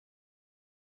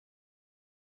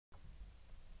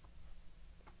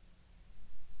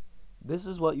This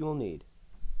is what you will need: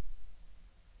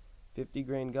 50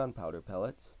 grain gunpowder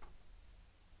pellets,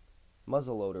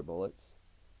 muzzleloader bullets,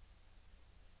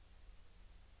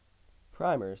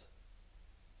 primers,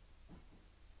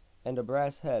 and a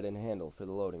brass head and handle for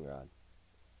the loading rod.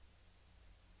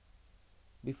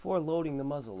 Before loading the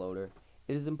muzzleloader,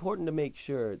 it is important to make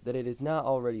sure that it is not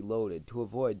already loaded to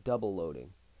avoid double loading.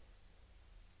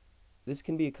 This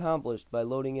can be accomplished by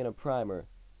loading in a primer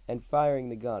and firing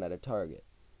the gun at a target.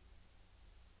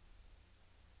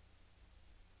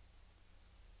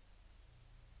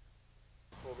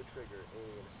 Pull the trigger,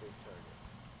 aiming at a safe target.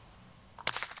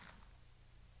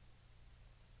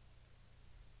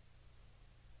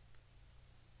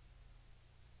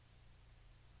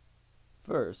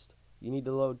 First, you need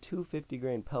to load two 50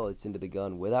 grain pellets into the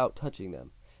gun without touching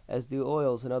them, as the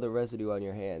oils and other residue on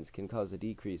your hands can cause a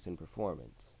decrease in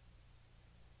performance.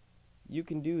 You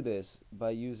can do this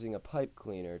by using a pipe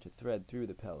cleaner to thread through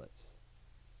the pellets,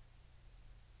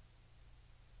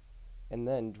 and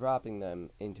then dropping them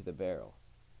into the barrel.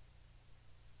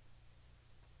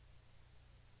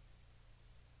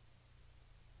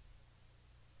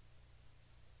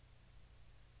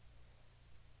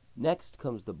 Next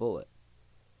comes the bullet.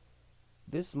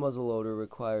 This muzzleloader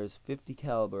requires 50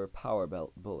 caliber power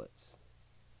belt bullets.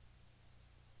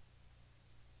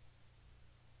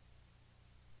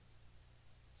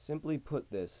 Simply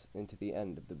put this into the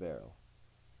end of the barrel.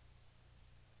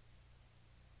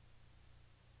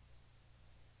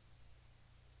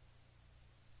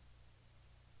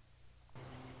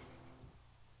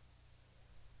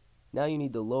 Now you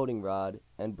need the loading rod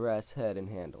and brass head and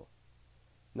handle.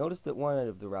 Notice that one end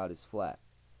of the rod is flat,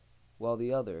 while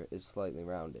the other is slightly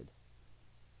rounded.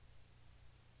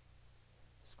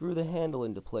 Screw the handle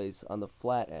into place on the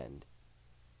flat end.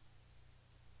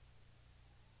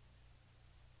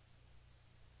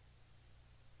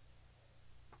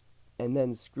 And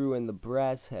then screw in the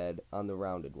brass head on the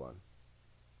rounded one.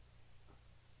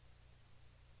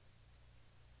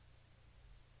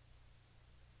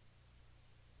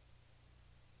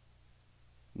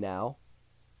 Now,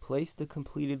 place the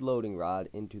completed loading rod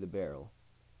into the barrel,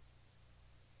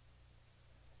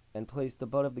 and place the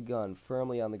butt of the gun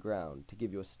firmly on the ground to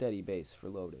give you a steady base for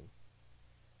loading.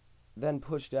 Then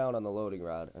push down on the loading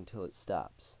rod until it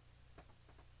stops.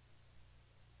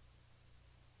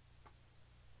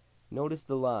 Notice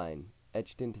the line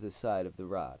etched into the side of the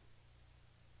rod.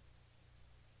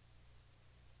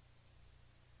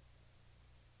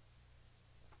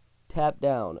 Tap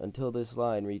down until this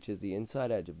line reaches the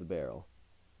inside edge of the barrel.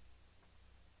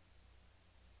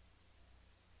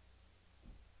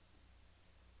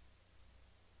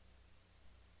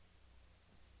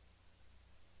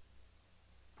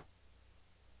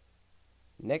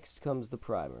 Next comes the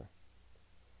primer.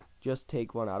 Just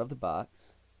take one out of the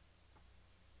box,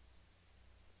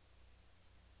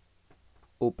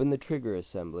 open the trigger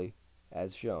assembly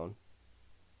as shown,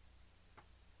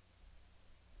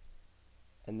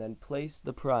 and then place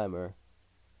the primer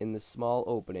in the small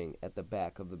opening at the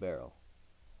back of the barrel.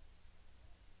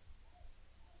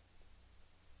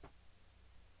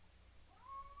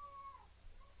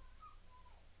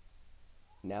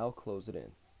 Now close it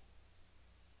in.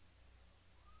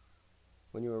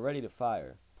 When you are ready to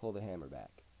fire, pull the hammer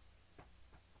back.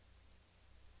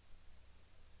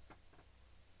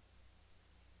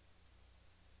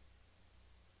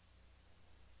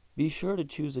 Be sure to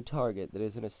choose a target that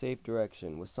is in a safe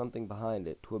direction with something behind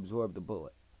it to absorb the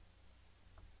bullet.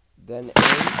 Then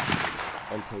aim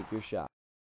and take your shot.